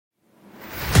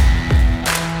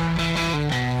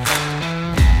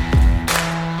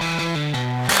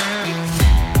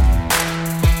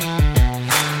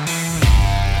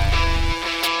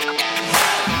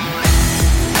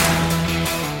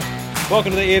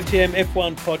welcome to the EFTM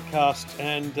F1 podcast,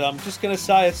 and I'm just going to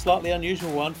say a slightly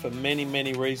unusual one for many,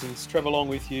 many reasons. Trevor along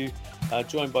with you,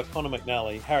 joined by Conor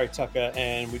McNally, Harry Tucker,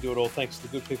 and we do it all thanks to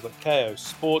the good people at KO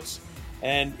Sports.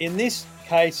 And in this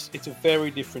case, it's a very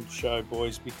different show,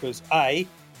 boys, because A,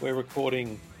 we're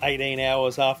recording 18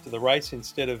 hours after the race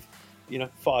instead of,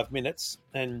 5 minutes,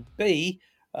 and B,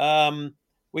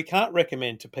 we can't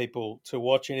recommend to people to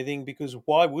watch anything because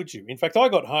why would you? In fact, I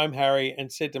got home, Harry,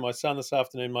 and said to my son this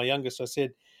afternoon, my youngest, I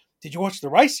said, "Did you watch the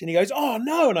race?" And he goes, "Oh,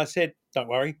 no." And I said, "Don't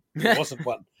worry, it wasn't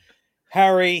one."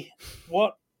 Harry,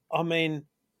 what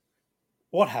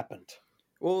happened?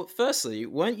 Well, firstly,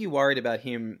 weren't you worried about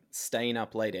him staying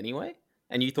up late anyway?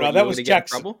 And you thought No, you that were was going to get in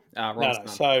Jackson. trouble? Wrong No, son.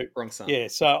 so, Wrong son. yeah,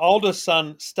 so oldest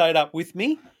son stayed up with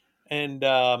me and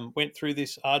went through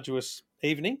this arduous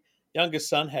evening. Youngest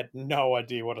son had no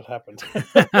idea what had happened.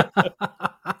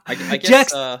 I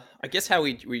guess how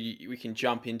we can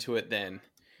jump into it then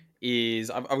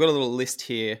is I've got a little list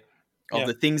here of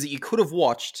the things that you could have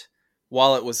watched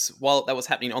while that was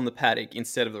happening on the paddock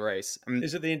instead of the race.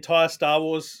 Is it the entire Star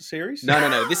Wars series?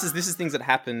 No. This is things that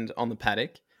happened on the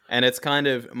paddock, and it's kind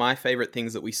of my favorite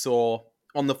things that we saw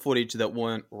on the footage that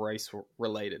weren't race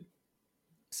related.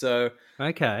 So,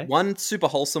 okay, one super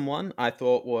wholesome one I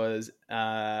thought was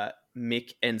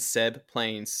Mick and Seb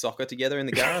playing soccer together in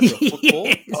the garage or football.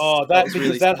 Yes. Oh, that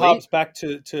because that harps back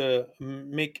to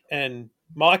Mick and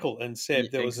Michael and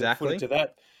Seb. There was a footage of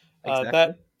that.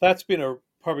 That's been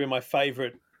probably my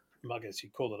favourite. I guess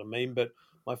you'd call it a meme, but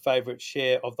my favourite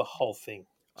share of the whole thing.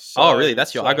 So, really?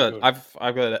 That's your. I've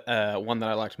got one that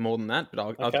I liked more than that,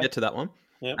 but I'll get to that one.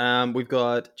 Yep. We've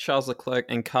got Charles Leclerc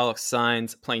and Carlos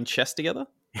Sainz playing chess together.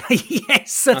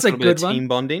 Yes, that's a good one. Team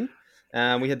bonding.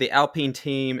 We had the Alpine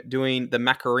team doing the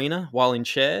Macarena while in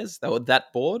chairs. They were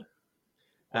that bored.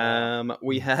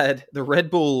 We had the Red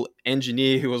Bull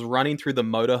engineer who was running through the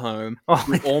motorhome,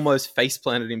 who almost face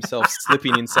planted himself,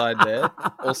 slipping inside there.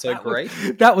 Also great.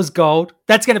 That was gold.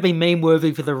 That's going to be meme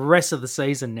worthy for the rest of the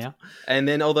season now. And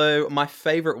then, although my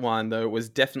favorite one though was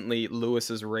definitely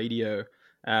Lewis's radio.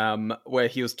 Where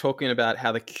he was talking about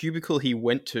how the cubicle he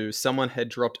went to, someone had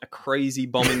dropped a crazy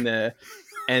bomb in there,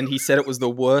 and he said it was the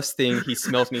worst thing he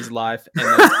smelt in his life, and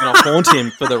that's going to haunt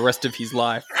him for the rest of his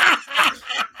life.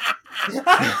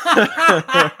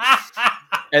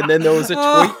 And then there was a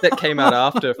tweet that came out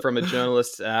after from a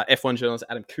journalist, F1 journalist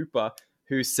Adam Cooper,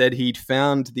 who said he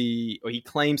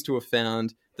claims to have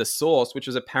found the source, which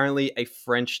was apparently a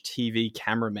French TV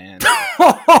cameraman.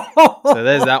 So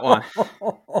there's that one.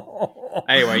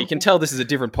 Anyway, you can tell this is a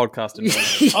different podcast.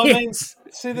 Yes. I mean,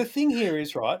 so the thing here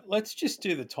is, right, let's just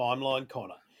do the timeline,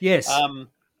 Conor. Yes.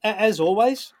 As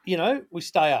always, we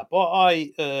stay up.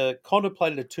 I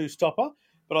contemplated a two-stopper,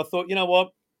 but I thought, you know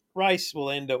what, race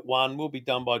will end at 1. We'll be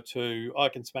done by 2. I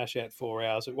can smash out 4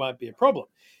 hours. It won't be a problem.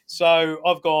 So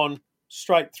I've gone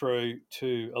straight through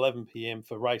to 11 p.m.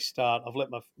 for race start. I've let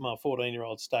my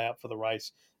 14-year-old stay up for the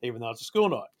race, even though it's a school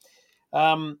night.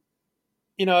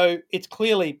 It's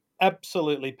clearly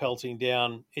absolutely pelting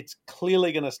down. It's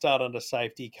clearly going to start under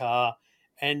safety car.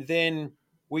 And then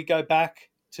we go back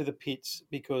to the pits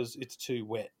because it's too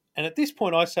wet. And at this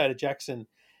point, I say to Jackson,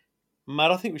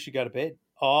 mate, I think we should go to bed.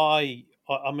 I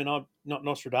mean, I'm not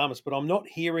Nostradamus, but I'm not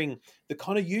hearing the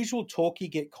kind of usual talk you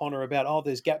get, Conor, about,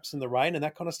 there's gaps in the rain and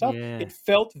that kind of stuff. Yeah. It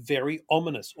felt very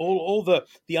ominous. All the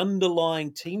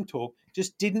underlying team talk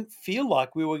just didn't feel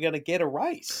like we were going to get a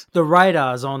race. The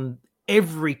radars on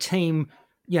every team,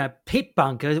 pit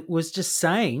bunker was just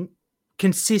saying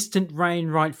consistent rain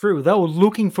right through. They were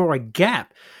looking for a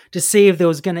gap to see if there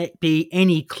was going to be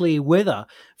any clear weather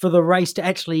for the race to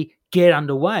actually get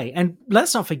underway. And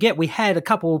let's not forget, we had a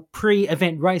couple of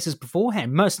pre-event races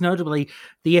beforehand, most notably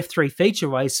the F3 feature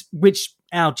race, which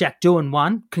our Jack Doohan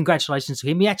won. Congratulations to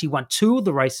him. He actually won 2 of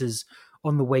the races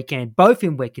on the weekend, both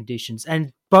in wet conditions,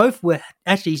 and both were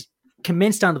actually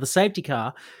commenced under the safety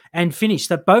car and finished.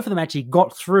 So both of them actually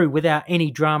got through without any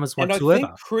dramas whatsoever. And I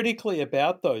think critically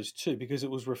about those two, because it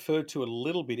was referred to a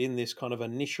little bit in this kind of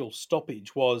initial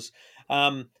stoppage, was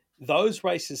those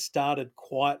races started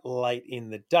quite late in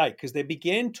the day because there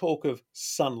began talk of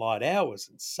sunlight hours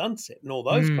and sunset and all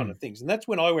those kind of things. And that's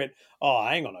when I went,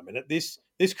 hang on a minute, this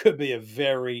could be a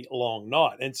very long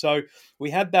night. And so we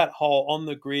had that whole on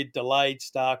the grid delayed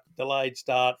start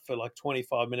for like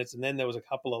 25 minutes. And then there was a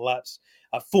couple of laps,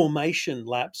 formation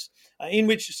laps, in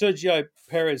which Sergio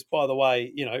Perez, by the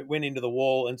way, went into the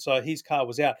wall. And so his car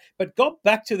was out, but got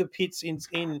back to the pits in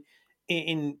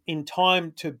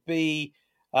time to be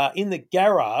in the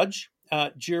garage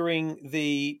during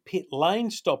the pit lane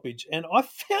stoppage. And I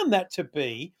found that to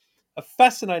be a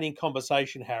fascinating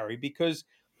conversation, Harry, because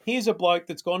here's a bloke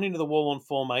that's gone into the wall on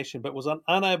formation but was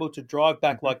unable to drive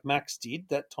back like Max did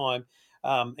that time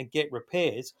and get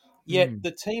repairs. Yet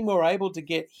the team were able to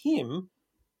get him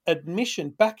admission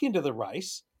back into the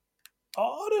race.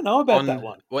 Oh, I don't know about that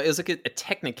one. Well, it was like a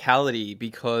technicality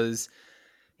because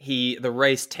the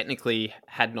race technically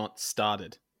had not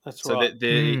started. That's so right.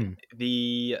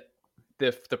 The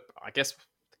I guess,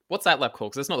 what's that lap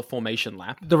called? Because it's not the formation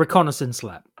lap. The reconnaissance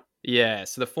lap. Yeah,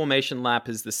 so the formation lap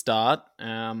is the start.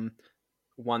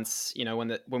 Once,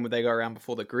 when they go around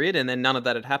before the grid, and then none of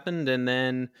that had happened, and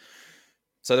then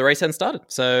so the race hadn't started.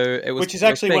 So it was, which is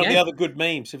actually one of the other good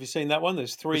memes. Have you seen that one?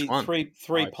 There's three panels.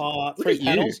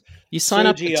 You sign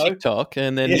up to Sergio. TikTok,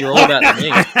 and then you're all about the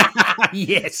memes.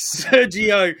 Yes.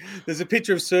 Sergio. There's a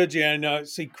picture of Sergio. No,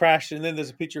 he crashed, and then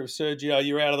there's a picture of Sergio.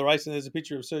 You're out of the race, and there's a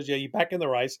picture of Sergio. You're back in the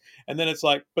race, and then it's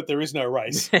like, but there is no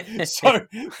race. So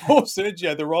poor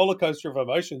Sergio, the roller coaster of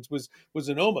emotions was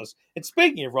enormous. And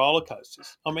speaking of roller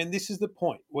coasters, I mean, this is the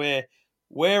point where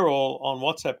we're all on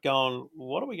WhatsApp going,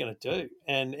 what are we going to do?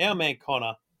 And our man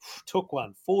Conor took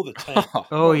one for the team.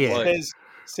 Oh, yeah.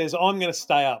 Says, I'm going to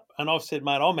stay up. And I've said,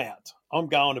 mate, I'm out. I'm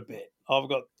going to bed. I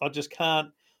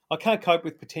can't cope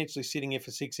with potentially sitting here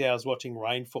for 6 hours watching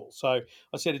rainfall. So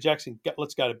I said to Jackson,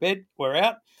 let's go to bed. We're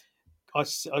out. I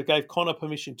gave Conor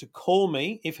permission to call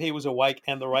me if he was awake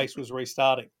and the race was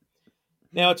restarting.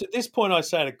 Now, it's at this point I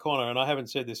say to Conor, and I haven't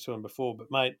said this to him before, but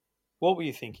mate, what were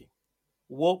you thinking?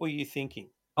 What were you thinking?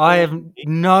 I have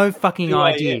no fucking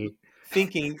idea.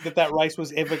 Thinking that race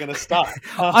was ever going to start.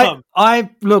 I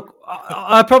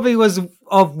probably was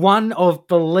of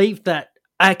belief that,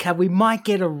 okay, we might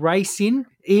get a race in,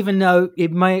 even though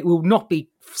it will not be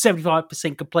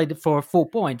 75% completed for 4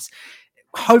 points.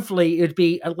 Hopefully it'd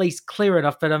be at least clear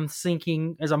enough. But I'm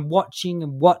thinking, as I'm watching,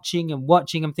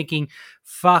 I'm thinking,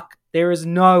 fuck, there is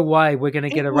no way we're going to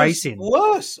get a race in.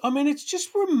 Worse. I mean, it's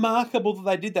just remarkable that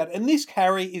they did that. And this,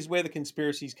 Harry, is where the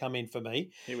conspiracies come in for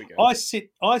me. Here we go. I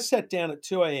sat down at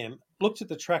 2 a.m., looked at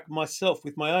the track myself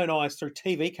with my own eyes through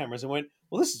TV cameras and went,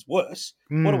 well, this is worse.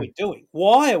 What are we doing?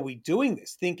 Why are we doing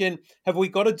this? Thinking, have we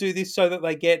got to do this so that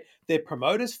they get their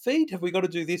promoters' feed? Have we got to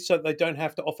do this so that they don't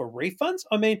have to offer refunds?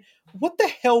 I mean, what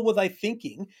the hell were they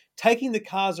thinking, taking the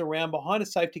cars around behind a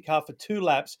safety car for 2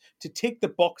 laps to tick the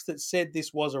box that said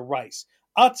this was a race?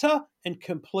 Utter and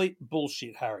complete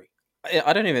bullshit, Harry.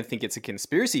 I don't even think it's a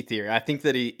conspiracy theory. I think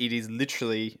that it is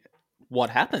literally what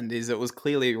happened. Is it was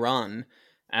clearly run,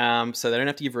 so they don't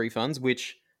have to give refunds,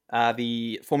 which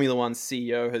the Formula One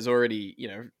CEO has already,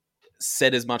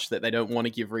 said as much, that they don't want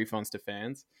to give refunds to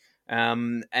fans.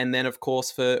 And then, of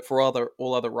course, for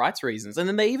all other rights reasons. And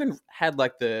then they even had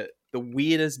like the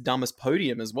weirdest, dumbest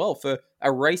podium as well for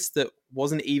a race that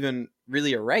wasn't even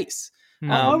really a race.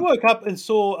 I woke up and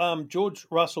saw George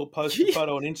Russell post a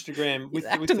photo on Instagram with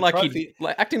the trophy.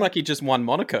 Acting like he just won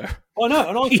Monaco. I know,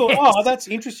 and I thought, oh, that's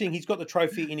interesting. He's got the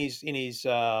trophy in his in his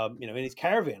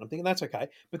caravan. I'm thinking that's okay,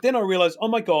 but then I realized, oh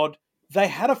my god, they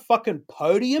had a fucking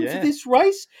podium for this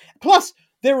race. Plus,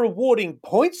 they're awarding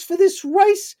points for this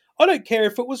race. I don't care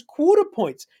if it was quarter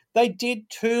points. They did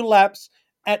 2 laps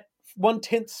at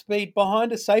 1/10 speed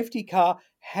behind a safety car.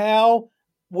 How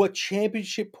were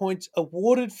championship points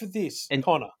awarded for this,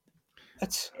 Conor?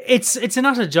 It's an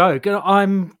utter joke.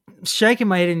 I'm shaking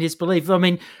my head in disbelief. I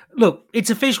mean, look, it's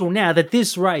official now that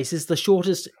this race is the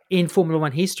shortest in Formula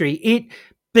One history. It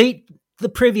beat the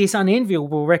previous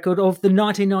unenviable record of the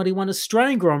 1991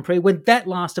 Australian Grand Prix, when that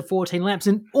lasted 14 laps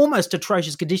in almost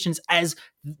atrocious conditions as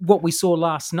what we saw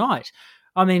last night.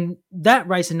 I mean, that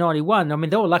race in 91, I mean,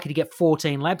 they were lucky to get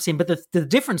 14 laps in, but the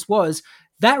difference was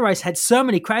that race had so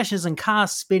many crashes and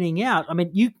cars spinning out. I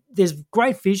mean, there's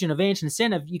great vision of Ayrton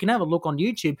Senna. You can have a look on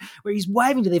YouTube where he's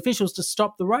waving to the officials to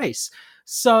stop the race.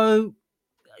 So,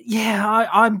 yeah,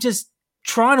 I'm just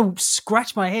trying to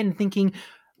scratch my head and thinking,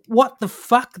 what the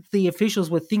fuck the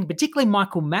officials were thinking, particularly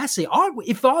Michael Massey.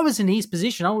 If I was in his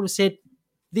position, I would have said,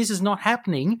 this is not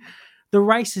happening. The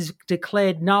race is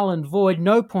declared null and void,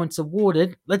 no points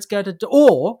awarded. Let's go to...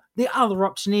 Or the other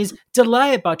option is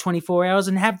delay it by 24 hours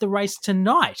and have the race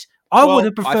tonight. I would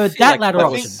have preferred that latter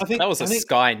option. That was a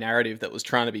Sky narrative that was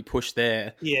trying to be pushed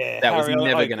there. Yeah, that Harry, was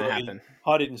never going to happen.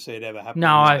 I didn't see it ever happen.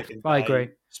 No, I agree.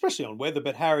 Especially on weather.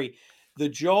 But Harry, the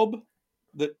job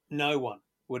that no one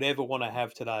would ever want to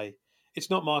have today, it's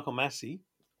not Michael Massey.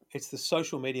 It's the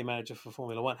social media manager for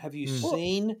Formula One. Have you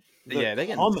seen the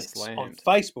comments on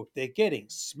Facebook? They're getting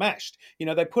smashed.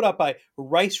 They put up a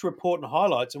race report and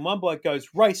highlights, and one bloke goes,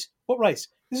 "Race? What race?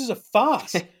 This is a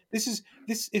farce. This is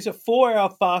a 4-hour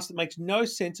farce that makes no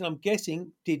sense, and I'm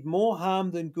guessing did more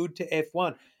harm than good to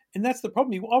F1." And that's the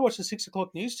problem. I watched the 6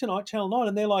 o'clock news tonight, Channel 9,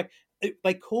 and they're like,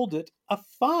 they called it a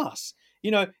farce.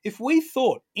 If we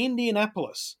thought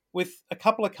Indianapolis with a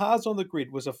couple of cars on the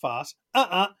grid was a farce,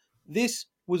 this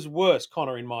was worse,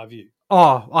 Connor, in my view.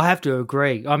 Oh, I have to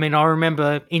agree. I mean, I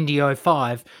remember Indy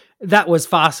 05. That was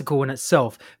farcical in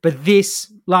itself. But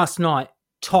this last night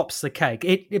tops the cake.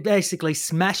 It basically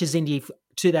smashes Indy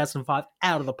 2005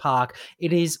 out of the park.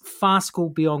 It is farcical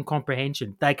beyond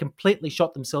comprehension. They completely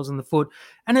shot themselves in the foot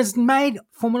and has made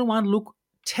Formula One look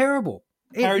terrible.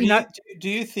 Harry, do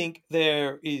you think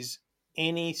there is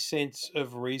any sense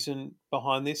of reason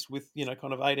behind this with,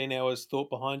 kind of 18 hours thought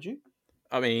behind you?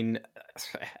 I mean,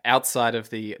 outside of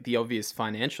the obvious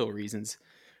financial reasons,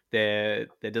 there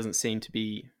doesn't seem to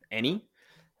be any.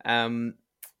 And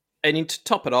to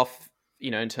top it off,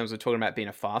 in terms of talking about being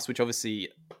a farce, which obviously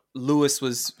Lewis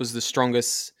was the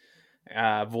strongest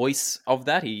voice of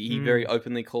that. He very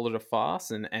openly called it a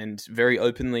farce and very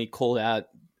openly called out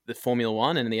the Formula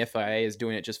One and the FIA is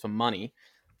doing it just for money.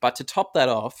 But to top that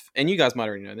off, and you guys might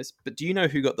already know this, but do you know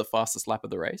who got the fastest lap of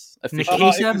the race?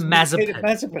 Nikita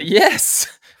Mazepin.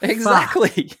 Yes, exactly.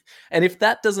 Fuck. And if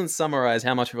that doesn't summarize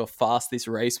how much of a farce this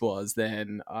race was,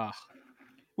 then...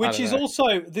 Which is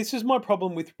also, this is my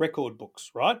problem with record books,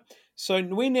 right? So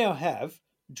we now have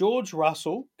George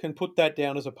Russell can put that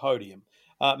down as a podium.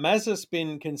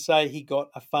 Mazepin can say he got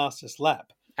a fastest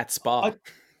lap. At Spa.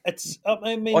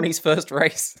 I mean... On his first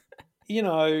race.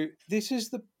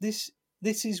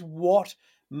 This is what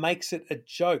makes it a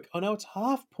joke. I know it's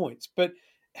half points, but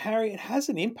Harry, it has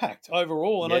an impact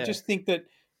overall. And I just think that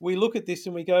we look at this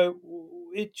and we go,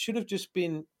 it should have just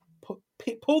been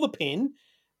pull the pin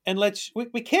and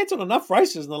we cancelled enough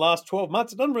races in the last 12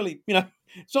 months. It doesn't really,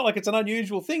 it's not like it's an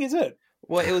unusual thing, is it?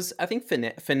 Well, it was, I think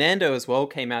Fernando as well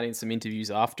came out in some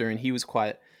interviews after, and he was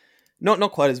quite, not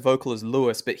quite as vocal as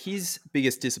Lewis, but his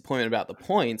biggest disappointment about the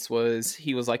points was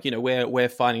he was like, we're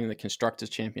fighting the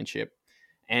Constructors' Championship.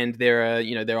 And there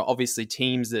are obviously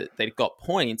teams that they've got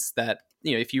points that,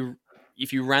 if you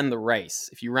ran a race,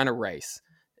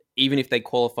 even if they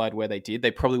qualified where they did,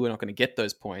 they probably were not going to get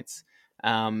those points.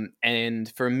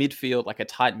 And for a midfield, like a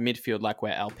tight midfield, like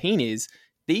where Alpine is,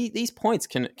 these points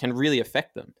can really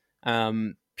affect them.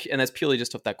 And that's purely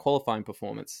just off that qualifying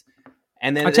performance.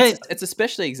 And then it's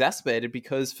especially exacerbated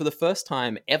because for the first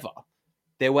time ever,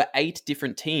 there were 8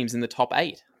 different teams in the top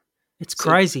 8. It's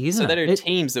crazy, isn't it? So there are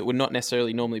teams that would not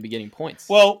necessarily normally be getting points.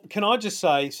 Well, can I just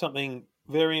say something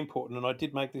very important? And I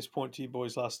did make this point to you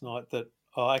boys last night that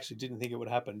I actually didn't think it would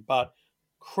happen. But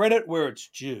credit where it's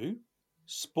due,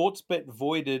 Sportsbet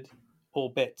voided all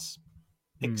bets,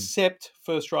 except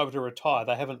first driver to retire.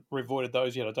 They haven't revoided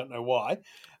those yet. I don't know why.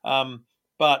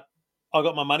 But I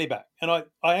got my money back. And I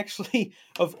actually,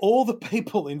 of all the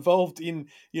people involved in,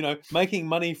 making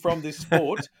money from this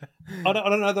sport, I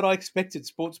don't know that I expected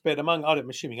Sportsbet I'm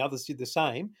assuming others did the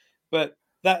same, but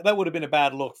that would have been a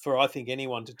bad look for, I think,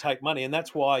 anyone to take money. And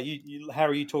that's why,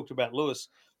 Harry, you talked about Lewis,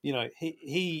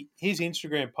 his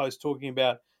Instagram post talking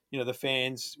about, the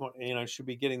fans, should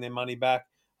be getting their money back.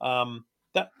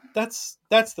 That's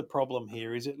the problem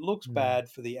here is it looks bad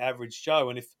for the average Joe.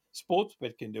 And if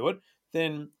Sportsbet can do it,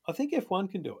 then I think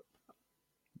F1 can do it.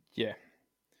 Yeah.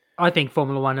 I think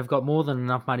Formula One have got more than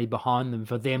enough money behind them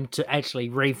for them to actually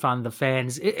refund the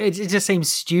fans. It just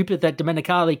seems stupid that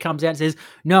Domenicali comes out and says,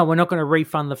 no, we're not going to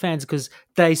refund the fans because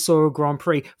they saw a Grand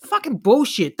Prix. Fucking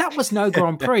bullshit. That was no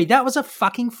Grand Prix. That was a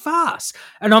fucking farce.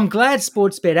 And I'm glad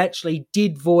Sportsbet actually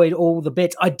did void all the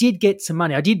bets. I did get some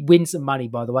money. I did win some money,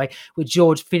 by the way, with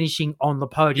George finishing on the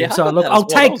podium. Yeah, so look, I'll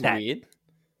take that. Weird.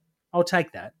 I'll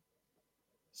take that.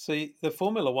 See, the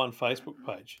Formula One Facebook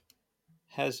page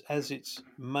has as its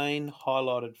main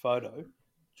highlighted photo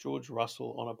George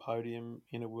Russell on a podium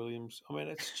in a Williams. I mean,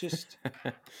 it's just...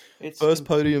 it's first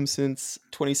podium since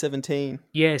 2017.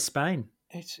 Yeah, Spain.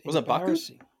 It's was it Baku?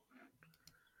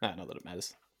 No, not that it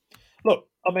matters. Look,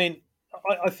 I mean,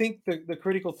 I think the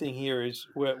critical thing here is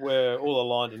we're all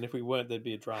aligned, and if we weren't, there'd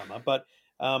be a drama. But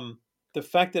the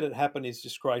fact that it happened is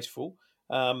disgraceful.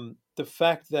 The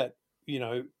fact that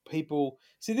people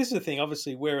see, this is the thing.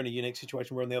 Obviously, we're in a unique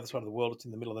situation. We're on the other side of the world. It's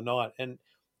in the middle of the night, and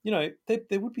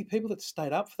there would be people that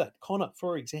stayed up for that. Conor,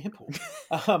 for example,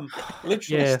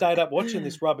 literally stayed up watching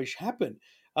this rubbish happen.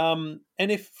 And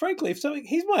if something,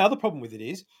 here's my other problem with it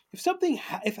is if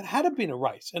it had been a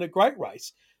race and a great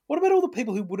race, what about all the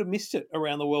people who would have missed it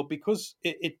around the world because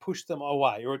it pushed them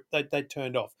away or they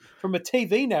turned off? From a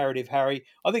TV narrative, Harry,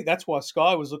 I think that's why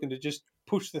Sky was looking to just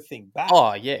push the thing back.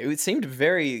 Oh yeah, it seemed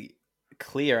very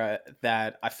clear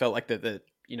that I felt like the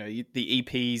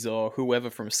EPs or whoever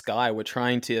from Sky were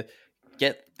trying to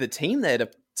get the team there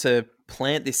to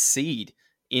plant this seed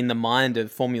in the mind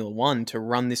of Formula One to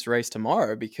run this race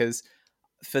tomorrow, because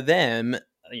for them,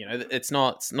 it's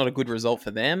not a good result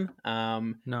for them.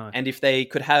 No. And if they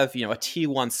could have a tier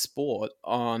 1 sport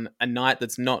on a night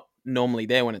that's not normally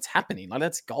there when it's happening, like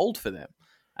that's gold for them.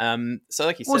 So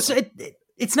like you Well, said,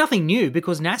 it's nothing new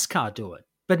because NASCAR do it,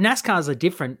 but NASCAR's a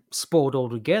different sport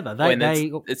altogether.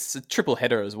 It's a triple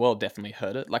header as well. Definitely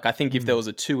hurt it. Like I think if there was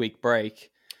a 2-week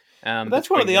break, that's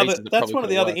one of the other. races, That's one of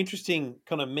the other interesting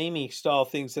kind of meme style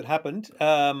things that happened.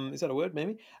 Is that a word,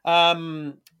 meme?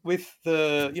 With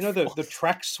the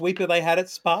track sweeper they had at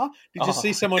Spa. Did you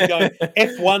see someone going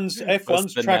F1's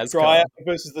track NASCAR. dryer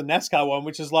versus the NASCAR one,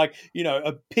 which is like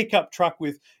a pickup truck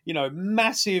with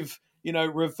massive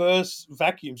reverse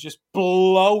vacuums just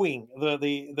blowing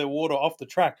the water off the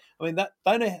track. I mean that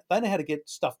they know how to get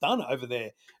stuff done over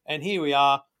there, and here we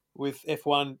are with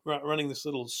F1 running this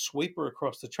little sweeper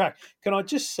across the track. Can I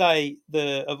just say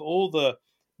of all the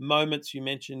moments you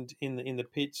mentioned in the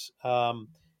pits,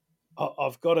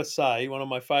 I've got to say one of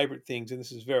my favourite things, and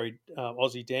this is very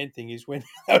Aussie Dan thing, is when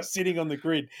I was sitting on the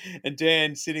grid and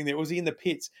Dan sitting there. Was he in the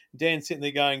pits? Dan sitting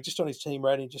there going just on his team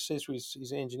rating, just says to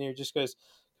his engineer, he just goes,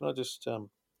 "Can I just want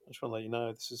to let you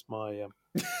know this is my."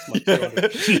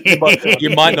 You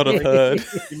might not have heard.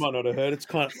 You might not have heard. It's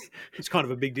kind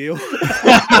of a big deal.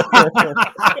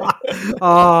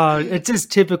 Oh, it's just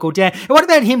typical Dan. What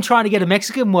about him trying to get a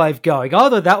Mexican wave going? I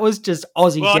thought that was just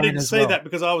Aussie Well, Dan I didn't as see well. that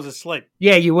because I was asleep.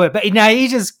 Yeah, you were. But no, he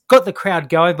just got the crowd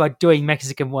going by doing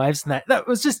Mexican waves and that. That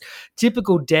was just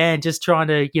typical Dan, just trying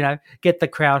to, get the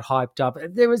crowd hyped up.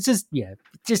 There was just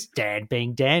Dan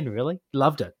being Dan, really.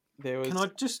 Loved it. Can I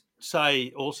just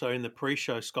say also in the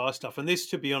pre-show Sky stuff, and this,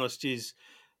 to be honest, is,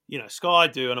 Sky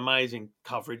do an amazing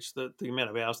coverage. The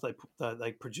amount of hours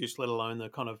they produce, let alone the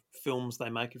kind of films they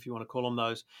make, if you want to call them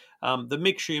those. The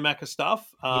Mick Schumacher stuff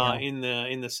in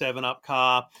the 7-Up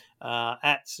car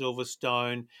at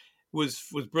Silverstone was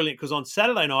brilliant, because on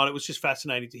Saturday night it was just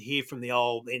fascinating to hear from the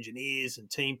old engineers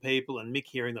and team people, and Mick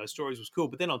hearing those stories was cool.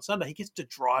 But then on Sunday he gets to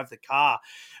drive the car,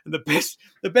 and the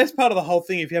best part of the whole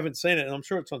thing, if you haven't seen it, and I'm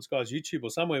sure it's on Sky's YouTube or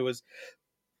somewhere, was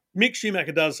Mick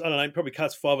Schumacher does, I don't know, probably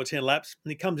cuts 5 or 10 laps,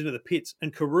 and he comes into the pits,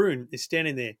 and Karun is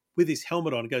standing there with his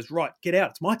helmet on and goes, "Right, get out,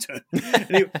 it's my turn."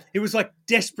 And he was like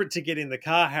desperate to get in the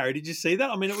car, Harry. Did you see that?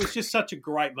 I mean, it was just such a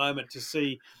great moment to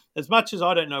see. As much as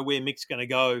I don't know where Mick's going to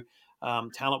go,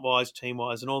 talent-wise,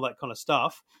 team-wise, and all that kind of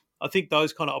stuff, I think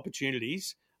those kind of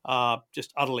opportunities are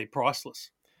just utterly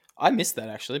priceless. I missed that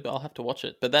actually, but I'll have to watch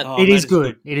it. But that It is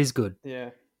good. It is good. Yeah.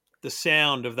 The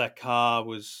sound of that car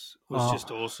was just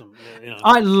awesome.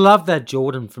 I love that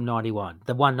Jordan from 91,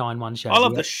 the 191 show. I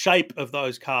love the shape of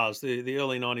those cars, the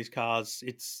early 90s cars.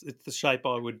 It's the shape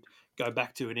I would go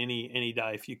back to at any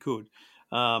day if you could.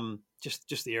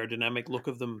 Just the aerodynamic look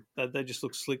of them. They just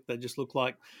look slick. They just look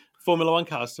like Formula One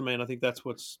cars to me, and I think that's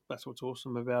what's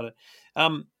awesome about it.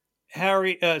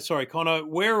 Conor,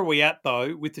 where are we at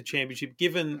though with the championship?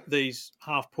 Given these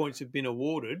half points have been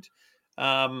awarded,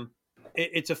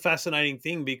 it's a fascinating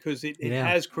thing because it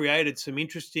has created some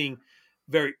interesting,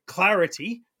 very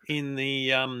clarity in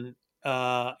the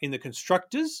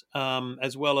constructors,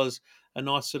 as well as a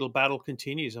nice little battle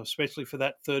continues, especially for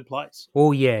that third place.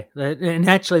 Oh, yeah. And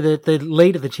actually, the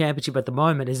lead of the championship at the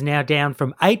moment is now down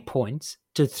from 8 points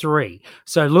to 3.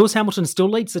 So Lewis Hamilton still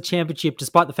leads the championship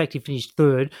despite the fact he finished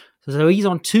third. So he's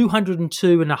on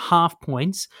 202.5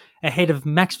 points ahead of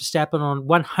Max Verstappen on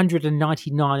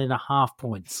 199.5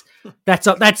 points. That's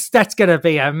going to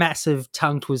be a massive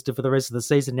tongue twister for the rest of the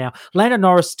season now. Lando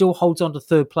Norris still holds on to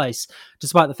third place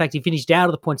despite the fact he finished out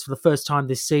of the points for the first time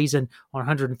this season on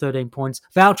 113 points.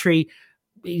 Valtteri,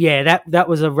 that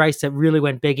was a race that really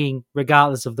went begging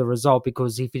regardless of the result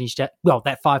because he finished at,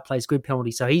 that 5-place grid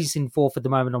penalty. So he's in fourth at the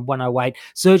moment on 108.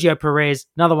 Sergio Perez,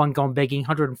 another one gone begging,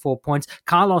 104 points.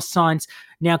 Carlos Sainz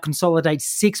now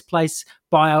consolidates 6th place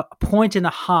by a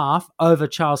 1.5 over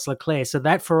Charles Leclerc. So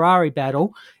that Ferrari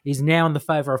battle is now in the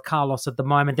favour of Carlos at the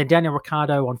moment. Then Daniel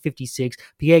Ricciardo on 56,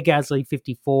 Pierre Gasly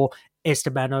 54,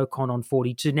 Esteban Ocon on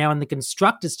 42. Now in the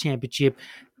Constructors' Championship,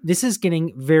 this is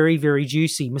getting very, very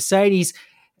juicy. Mercedes,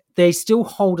 they still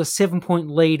hold a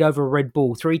 7-point lead over Red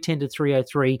Bull, 310 to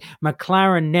 303.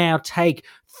 McLaren now take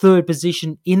third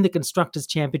position in the Constructors'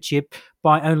 Championship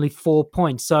by only 4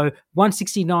 points. So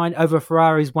 169 over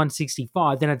Ferrari's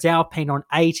 165. Then it's Alpine on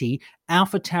 80,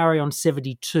 AlphaTauri on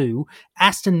 72,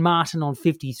 Aston Martin on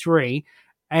 53.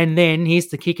 And then here's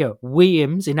the kicker,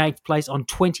 Williams in 8th place on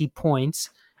 20 points.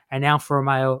 And Alfa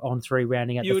Romeo on 3,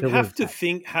 rounding out the field. You would have to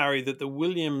think, Harry, that the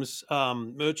Williams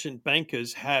merchant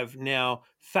bankers have now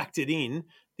factored in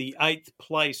the 8th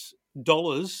place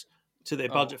dollars to their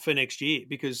budget for next year,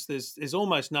 because there's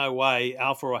almost no way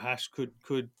Alfa or Haas could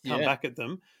come back at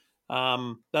them.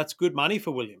 that's good money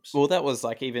for Williams. Well, that was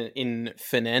like even in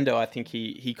Fernando, I think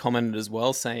he commented as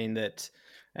well, saying that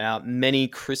many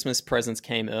Christmas presents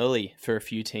came early for a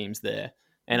few teams there.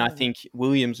 And I think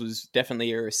Williams was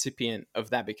definitely a recipient of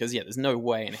that because, there's no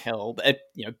way in hell,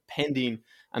 pending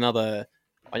another,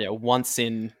 once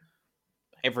in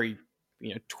every,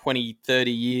 20,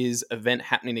 30 years event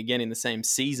happening again in the same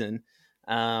season.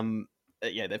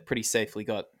 They've pretty safely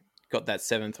got that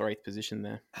 7th or 8th position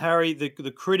there. Harry,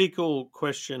 the critical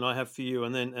question I have for you,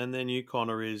 and then you,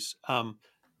 Conor, is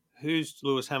who's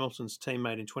Lewis Hamilton's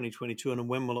teammate in 2022, and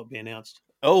when will it be announced?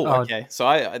 Oh, okay.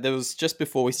 So there was just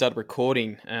before we started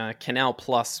recording, Canal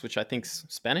Plus, which I think's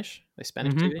Spanish. Are they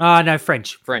Spanish TV? No,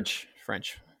 French. French.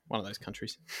 One of those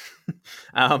countries.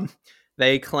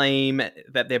 They claim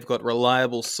that they've got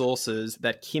reliable sources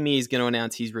that Kimi is going to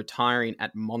announce he's retiring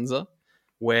at Monza,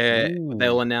 where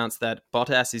they'll announce that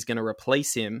Bottas is going to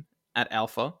replace him at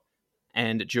Alpha,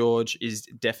 and George is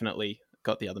definitely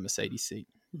got the other Mercedes seat.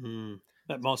 So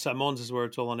Monza's where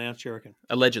it's all announced, you reckon?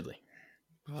 Allegedly.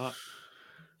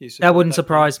 That wouldn't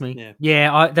surprise me.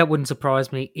 That wouldn't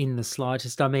surprise me in the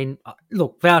slightest. I mean,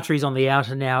 look, Valtteri's on the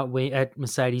outer now at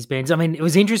Mercedes-Benz. I mean, it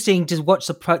was interesting to watch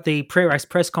the pre-race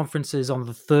press conferences on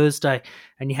the Thursday,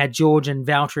 and you had George and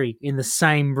Valtteri in the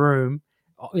same room,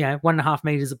 1.5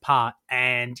 meters apart.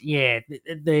 And you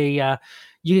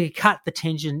cut the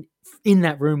tension in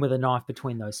that room with a knife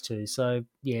between those two. So,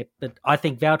 but I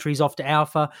think Valtteri's off to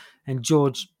Alpha, and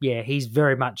George, he's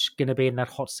very much going to be in that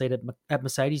hot seat at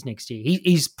Mercedes next year.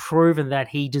 He's proven that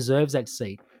he deserves that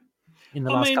seat in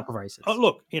the last couple of races.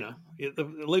 Look,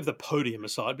 leave the podium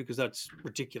aside because that's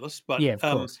ridiculous. But, of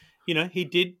course. He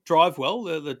did drive well.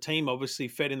 The team obviously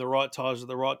fed in the right tyres at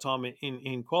the right time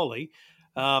in quali.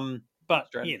 But,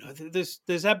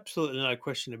 there's absolutely no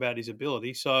question about his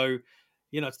ability. So,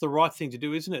 it's the right thing to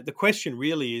do, isn't it? The question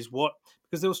really is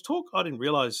because there was talk, I didn't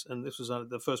realise, and this was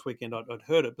the first weekend I'd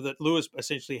heard it, but that Lewis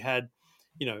essentially had,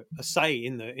 a say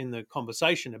in the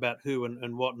conversation about who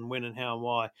and what and when and how and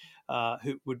why,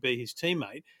 who would be his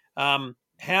teammate.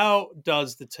 How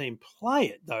does the team play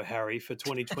it, though, Harry, for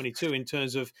 2022 in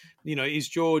terms of, is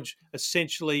George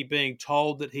essentially being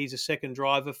told that he's a second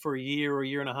driver for a year or a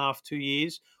year and a half, 2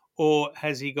 years, or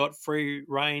has he got free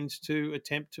reins to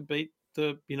attempt to beat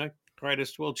the,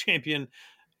 greatest world champion,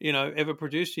 ever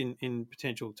produced in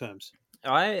potential terms?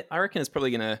 I reckon it's probably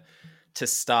going to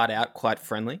start out quite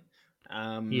friendly.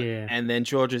 And then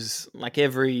George is, like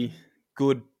every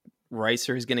good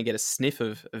racer, is going to get a sniff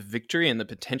of victory and the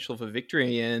potential for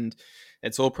victory. And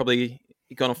it's all probably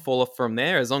going to fall off from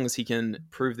there as long as he can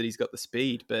prove that he's got the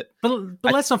speed. But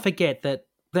let's not forget that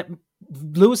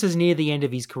Lewis is near the end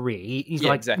of his career. He's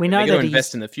exactly. We know They're that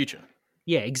invest in the future.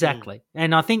 Yeah, exactly.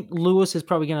 And I think Lewis is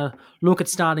probably going to look at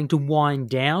starting to wind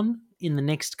down in the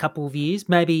next couple of years,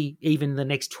 maybe even the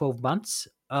next 12 months.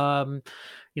 I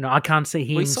can't see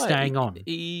him staying on.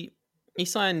 He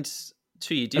signed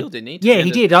 2-year deal, didn't he? Yeah, he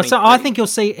did. I think he'll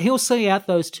see out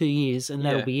those 2 years, and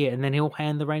that'll be it. And then he'll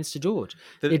hand the reins to George.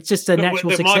 It's just a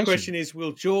natural succession. My question is,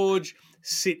 will George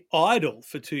sit idle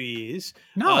for 2 years?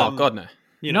 No. Oh, God, no.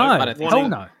 Hell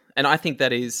no. And I think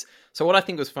that is... So what I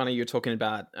think was funny, you're talking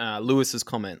about Lewis's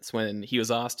comments when he was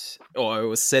asked, or it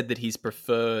was said that his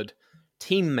preferred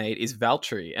teammate is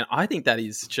Valtteri. And I think that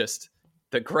is just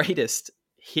the greatest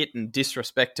hit and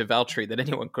disrespect to Valtteri that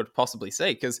anyone could possibly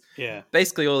say. Because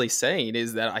basically all he's saying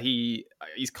is that he's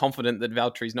confident that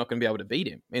Valtteri's not going to be able to beat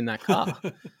him in that car.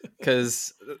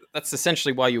 Because that's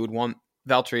essentially why you would want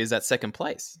Valtteri as that second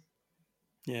place.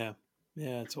 Yeah,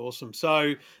 it's awesome.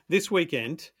 So this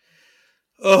weekend...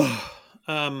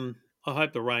 I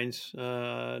hope the rain's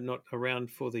not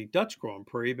around for the Dutch Grand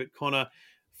Prix, but Conor,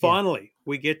 finally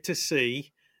we get to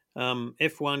see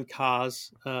F1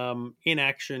 cars in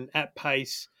action at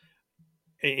pace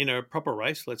in a proper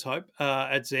race, let's hope,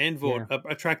 at Zandvoort,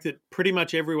 a track that pretty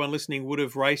much everyone listening would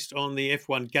have raced on the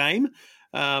F1 game,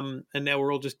 and now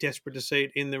we're all just desperate to see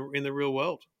it in the real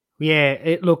world. Yeah,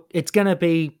 it's going to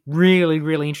be really,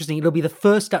 really interesting. It'll be the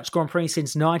first Dutch Grand Prix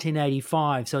since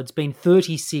 1985, so it's been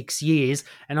 36 years,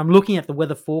 and I'm looking at the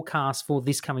weather forecast for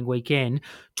this coming weekend,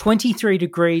 23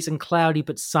 degrees and cloudy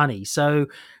but sunny. So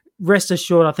rest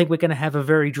assured, I think we're going to have a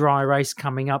very dry race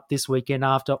coming up this weekend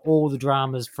after all the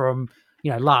dramas from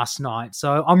last night.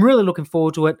 So I'm really looking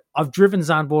forward to it. I've driven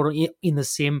Zandvoort in the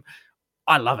sim.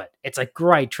 I love it. It's a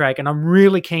great track, and I'm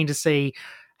really keen to see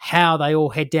how they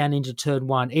all head down into turn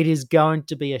one. It is going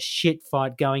to be a shit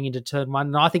fight going into turn one,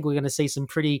 and I think we're going to see some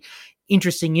pretty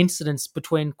interesting incidents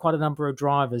between quite a number of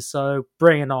drivers. So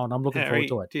bring it on. I'm looking Harry,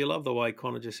 forward to it. do you love the way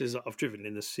Connor just says, I've driven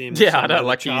in the sim? Yeah, the I same know, way that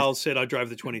like Charles said, I drove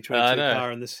the 2022 I know.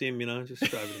 car in the sim, just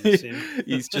drove it in the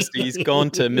sim. he's gone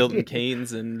to Milton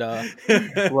Keynes and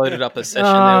loaded up a session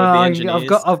there with the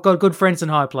engineers. I've got good friends in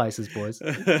high places, boys.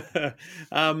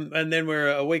 And then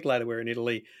a week later, we're in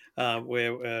Italy,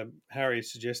 where Harry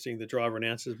is suggesting the driver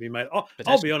announcers be made.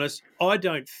 I'll be honest, I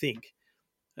don't think,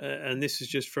 and this is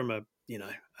just from a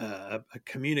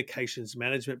communications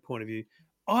management point of view,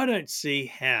 I don't see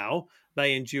how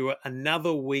they endure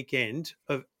another weekend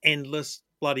of endless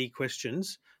bloody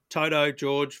questions. Toto,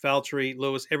 George, Valtteri,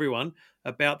 Lewis, everyone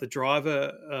about the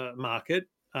driver market.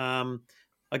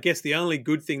 I guess the only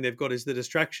good thing they've got is the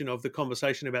distraction of the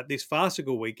conversation about this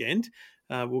farcical weekend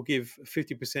will give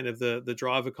 50% of the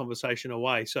driver conversation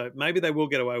away. So maybe they will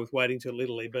get away with waiting till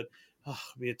Italy, but it'll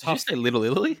be a tough... Did you say Little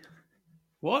Italy?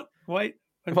 What? Wait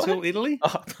until What? Italy?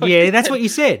 Oh, Yeah, that's what you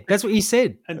said. That's what you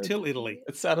said. Until Italy.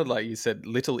 It sounded like you said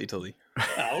Little Italy.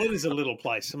 Well, it is a little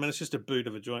place. I mean, it's just a boot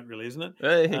of a joint, really, isn't it?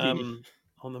 Hey.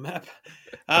 On the map.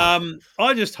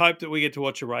 I just hope that we get to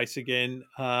watch a race again.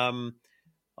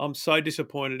 I'm so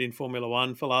disappointed in Formula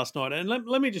One for last night. And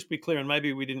let me just be clear, and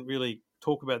maybe we didn't really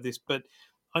talk about this, but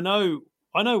I know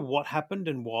what happened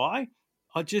and why.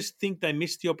 I just think they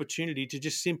missed the opportunity to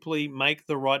just simply make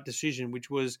the right decision, which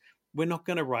was we're not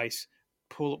going to race,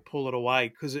 pull it away,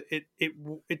 because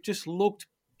it just looked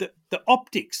the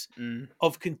optics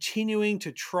of continuing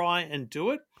to try and do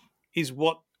it is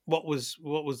what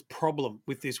was problem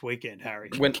with this weekend, Harry.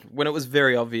 When it was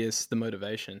very obvious the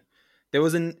motivation, there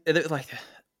was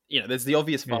there's the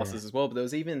obvious farces as well, but there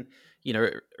was even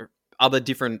other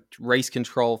different race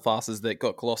control farces that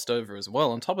got glossed over as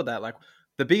well. On top of that, like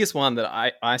the biggest one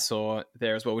that I saw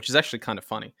there as well, which is actually kind of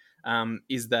funny,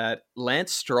 is that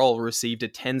Lance Stroll received a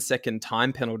 10-second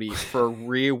time penalty for a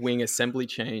rear wing assembly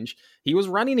change. He was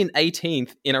running in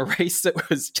 18th in a race that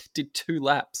did 2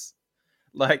 laps.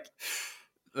 Like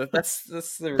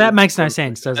that makes no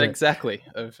sense, does it? Exactly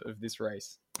of this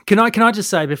race. Can I just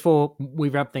say before we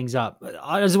wrap things up,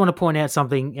 I just want to point out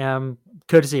something,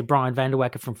 courtesy of Brian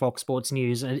Vanderwacker from Fox Sports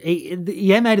News.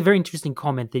 He made a very interesting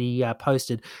comment that he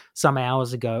posted some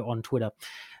hours ago on Twitter.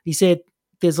 He said,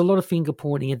 there's a lot of finger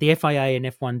pointing at the FIA and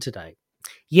F1 today.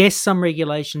 Yes, some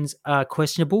regulations are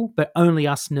questionable, but only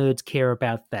us nerds care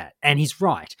about that. And he's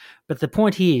right. But the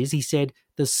point here is, he said,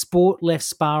 the sport left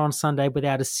Spa on Sunday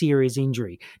without a serious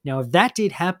injury. Now, if that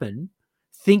did happen,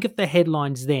 think of the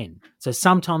headlines then. So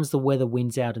sometimes the weather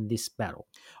wins out in this battle.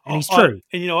 And he's true.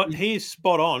 And you know what? He is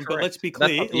spot on. Correct. But let's be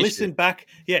clear. Listen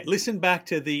back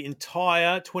to the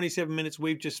entire 27 minutes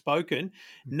we've just spoken.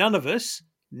 None of us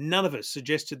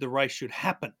suggested the race should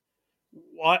happen.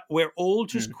 We're all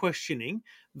just questioning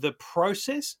the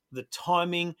process, the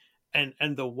timing,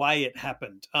 and the way it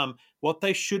happened. What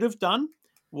they should have done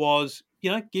was,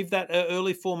 give that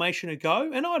early formation a go.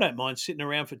 And I don't mind sitting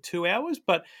around for 2 hours,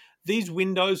 but these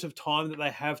windows of time that they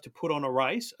have to put on a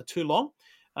race are too long.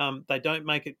 They don't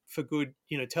make it for good,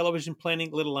 television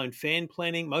planning, let alone fan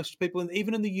planning. Most people,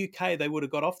 even in the UK, they would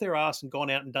have got off their ass and gone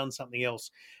out and done something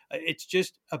else. It's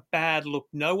just a bad look.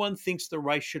 No one thinks the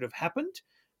race should have happened.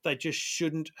 They just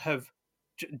shouldn't have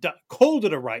called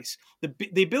it a race.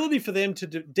 The ability for them to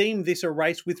deem this a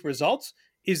race with results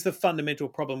is the fundamental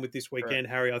problem with this weekend,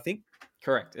 Harry, I think.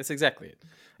 Correct. That's exactly it.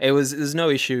 There's no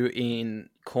issue in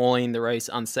calling the race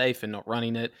unsafe and not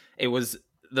running it. It was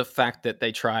the fact that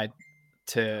they tried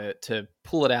to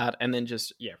pull it out and then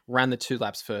just ran the 2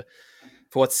 laps for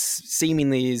what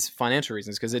seemingly is financial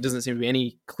reasons, because there doesn't seem to be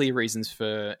any clear reasons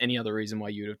for any other reason why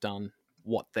you would have done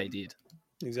what they did.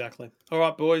 Exactly. All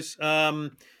right, boys.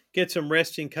 Get some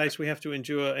rest in case we have to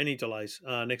endure any delays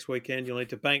next weekend. You'll need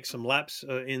to bank some laps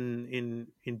in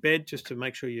bed just to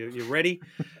make sure you're ready,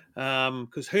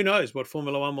 because who knows what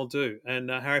Formula One will do. And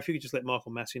Harry, if you could just let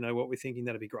Michael Massey know what we're thinking,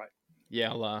 that'd be great.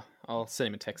 Yeah, I'll send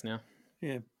him a text now.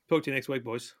 Yeah. Talk to you next week,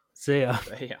 boys. See ya.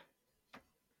 See ya.